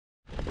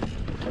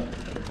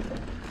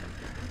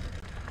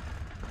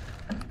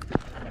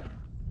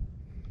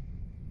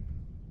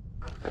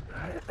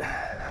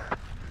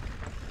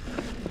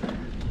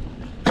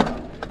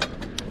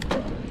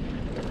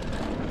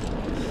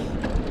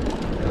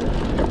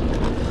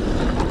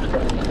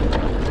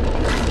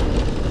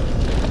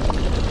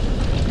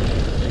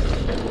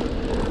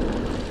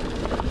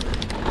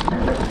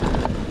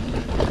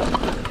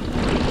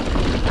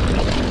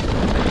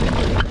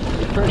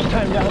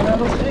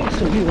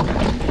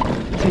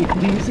take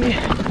it easy.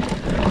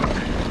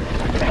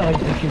 Oh, you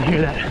can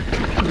hear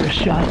that wrist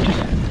shot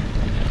just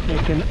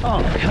making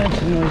all kinds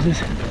of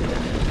noises.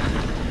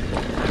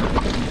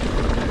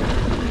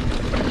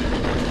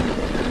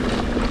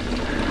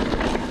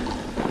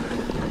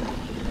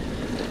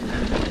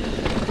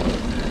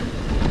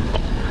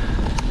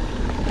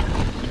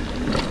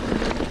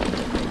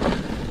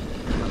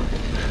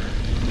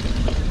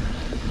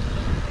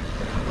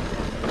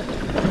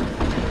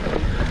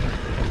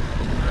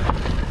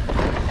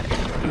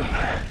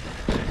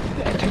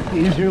 The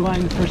easier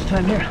line the first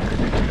time here.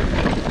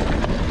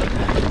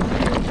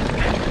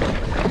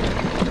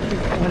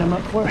 What I'm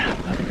up for,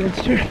 up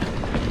against here.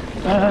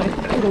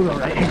 We'll go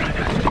right here.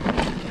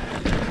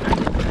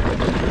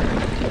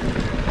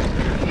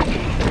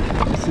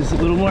 This is a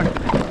little more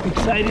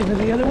exciting than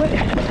the other way.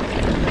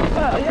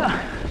 Yeah.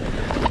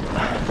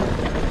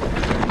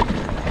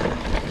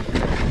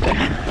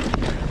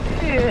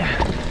 Yeah.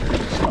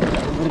 Slow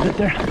down a little bit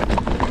there.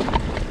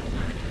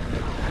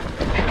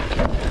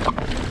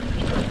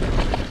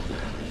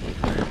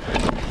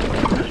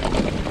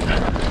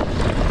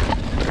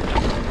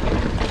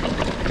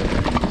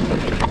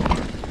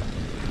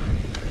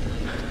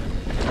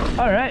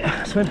 All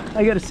right, so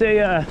I gotta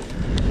say,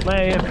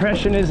 my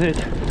impression is it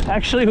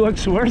actually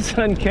looks worse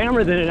on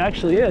camera than it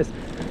actually is.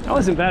 That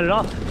wasn't bad at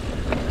all.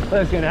 I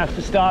was gonna have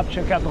to stop,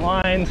 check out the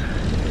lines.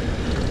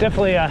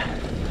 Definitely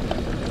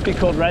be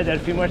cool to ride that a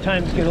few more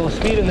times, get a little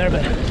speed in there,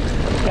 but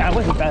yeah, it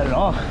wasn't bad at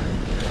all.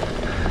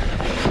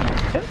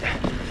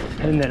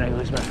 And then I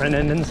lose my front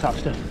end and the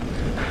soft stuff.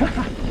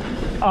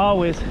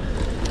 Always.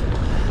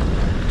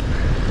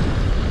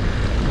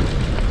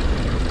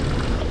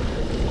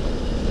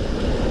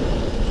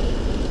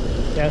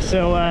 Yeah,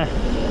 so I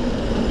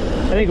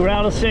think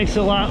Rattlesnake's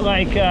a lot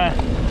like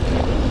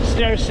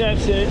stair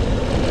steps. It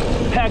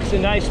packs a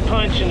nice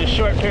punch in a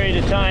short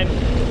period of time.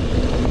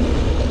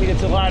 I think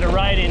it's a lot of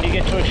riding to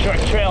get to a short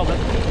trail, but,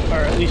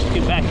 or at least to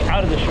get back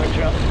out of the short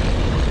trail.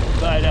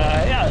 But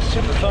yeah, it's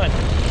super fun.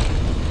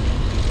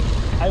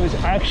 I was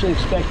actually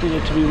expecting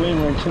it to be way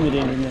more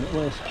intimidating than it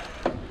was.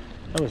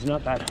 That was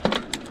not bad.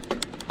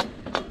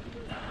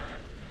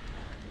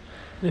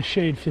 The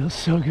shade feels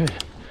so good.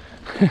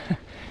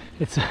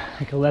 It's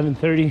like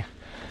 11:30,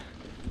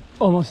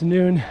 almost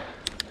noon,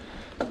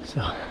 so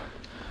a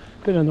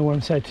bit on the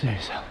warm side today,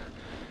 so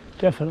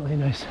definitely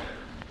nice.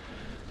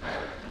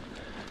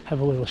 Have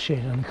a little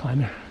shade on the climb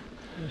there.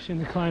 Finishing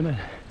the climb on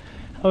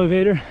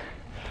elevator.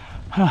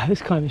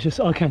 This climb is just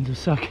all kinds of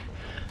suck.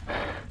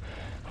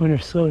 When they're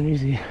slow and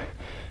easy,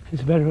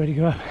 it's a better way to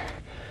go up.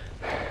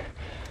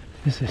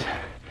 This is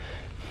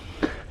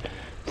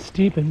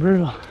steep and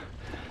brutal.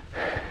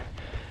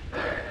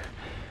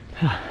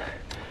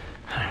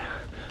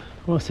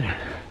 Almost there.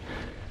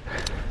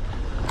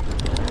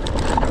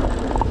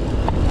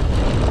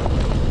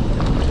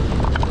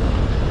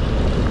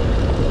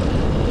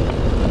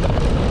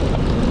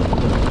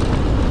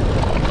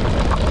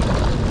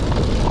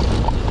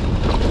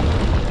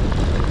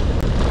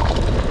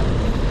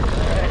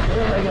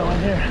 Where am I going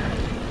here?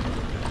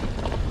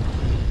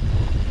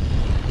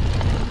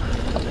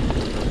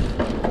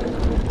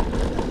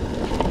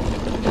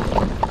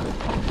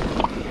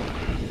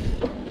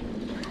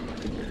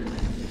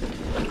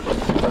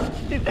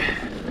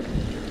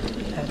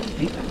 That's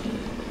deep.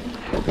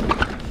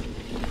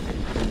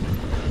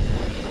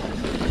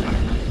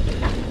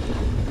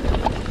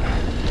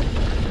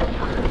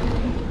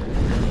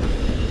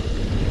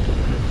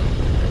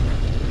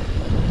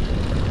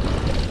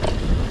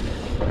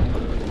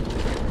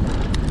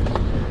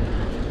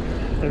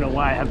 I don't know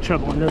why I have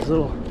trouble in those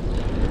little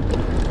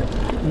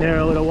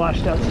narrow little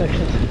washed out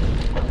sections.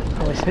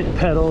 Always hitting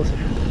pedals or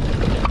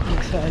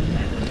inside.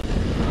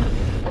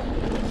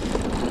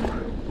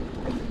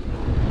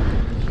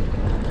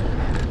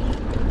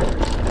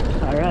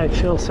 All right,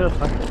 chill so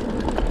far.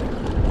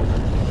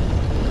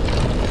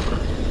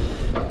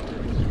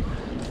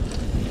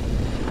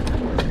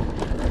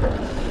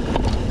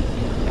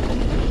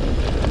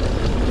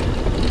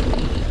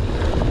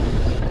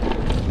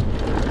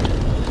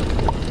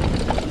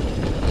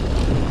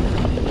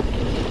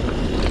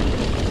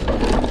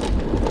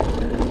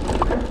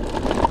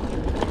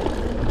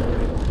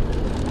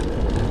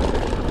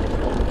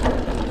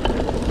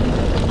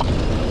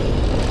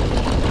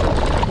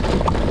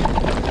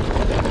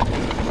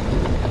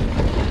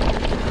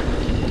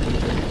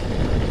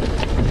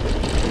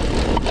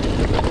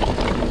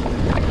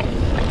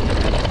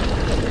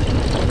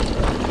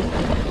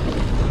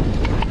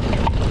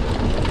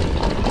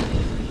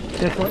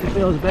 Definitely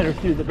feels better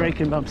through the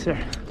braking bumps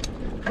there.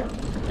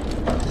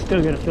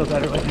 Still gonna feel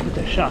better when I get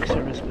the shock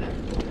service,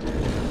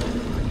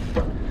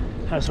 but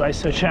that's why it's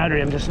so chattery.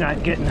 I'm just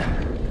not getting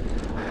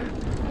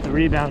the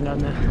rebound on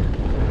the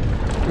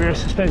rear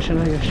suspension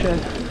like I should.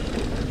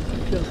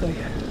 Feels like.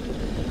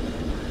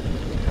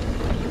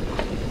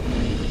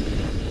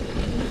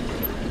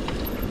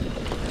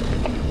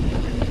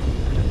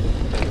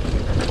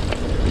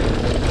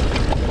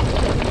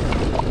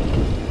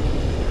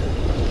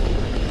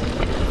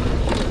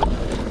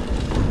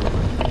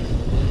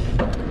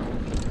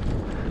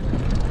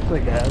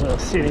 Look at that little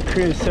scenic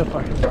cruise so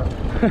far.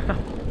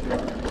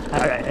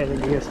 Alright, I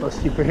think it gets a little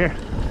steeper here.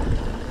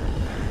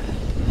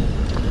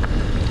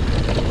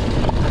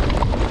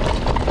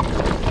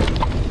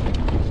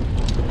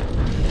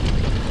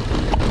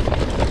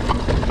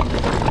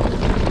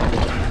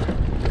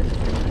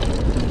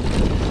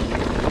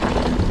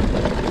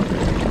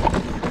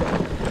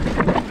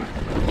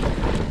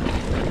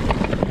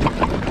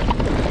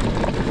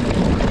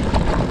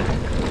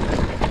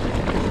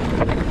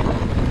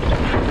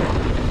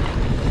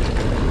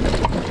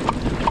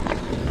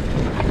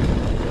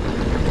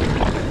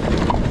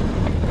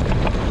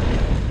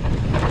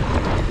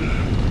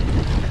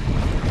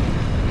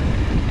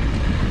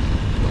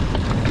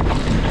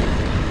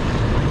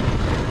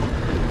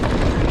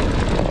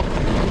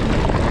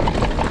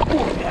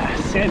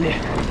 Sandy.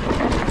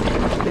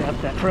 Get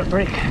up that front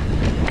brake.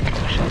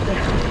 Push out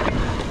there.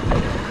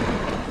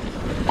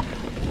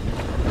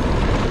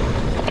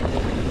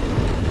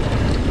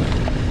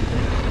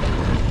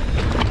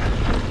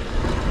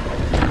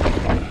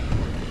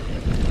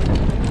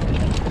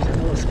 There's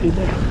a little speed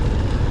there.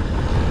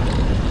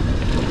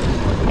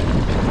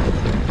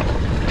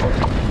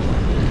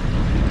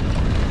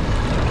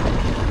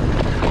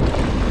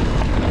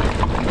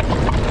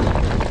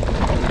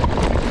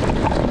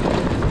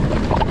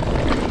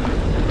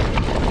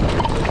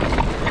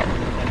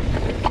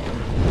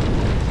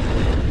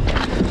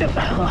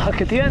 Hook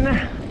at the end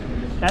there.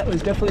 That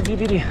was definitely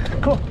BVD.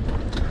 Cool.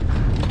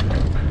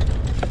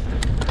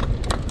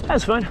 That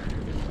was fun.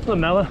 A little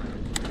mellow.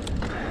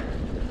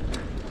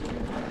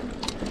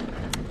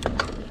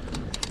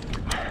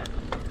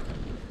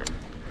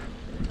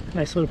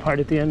 Nice little part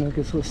at the end. It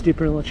gets a little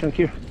steeper, a little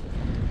chunkier.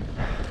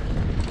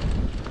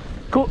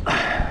 Cool.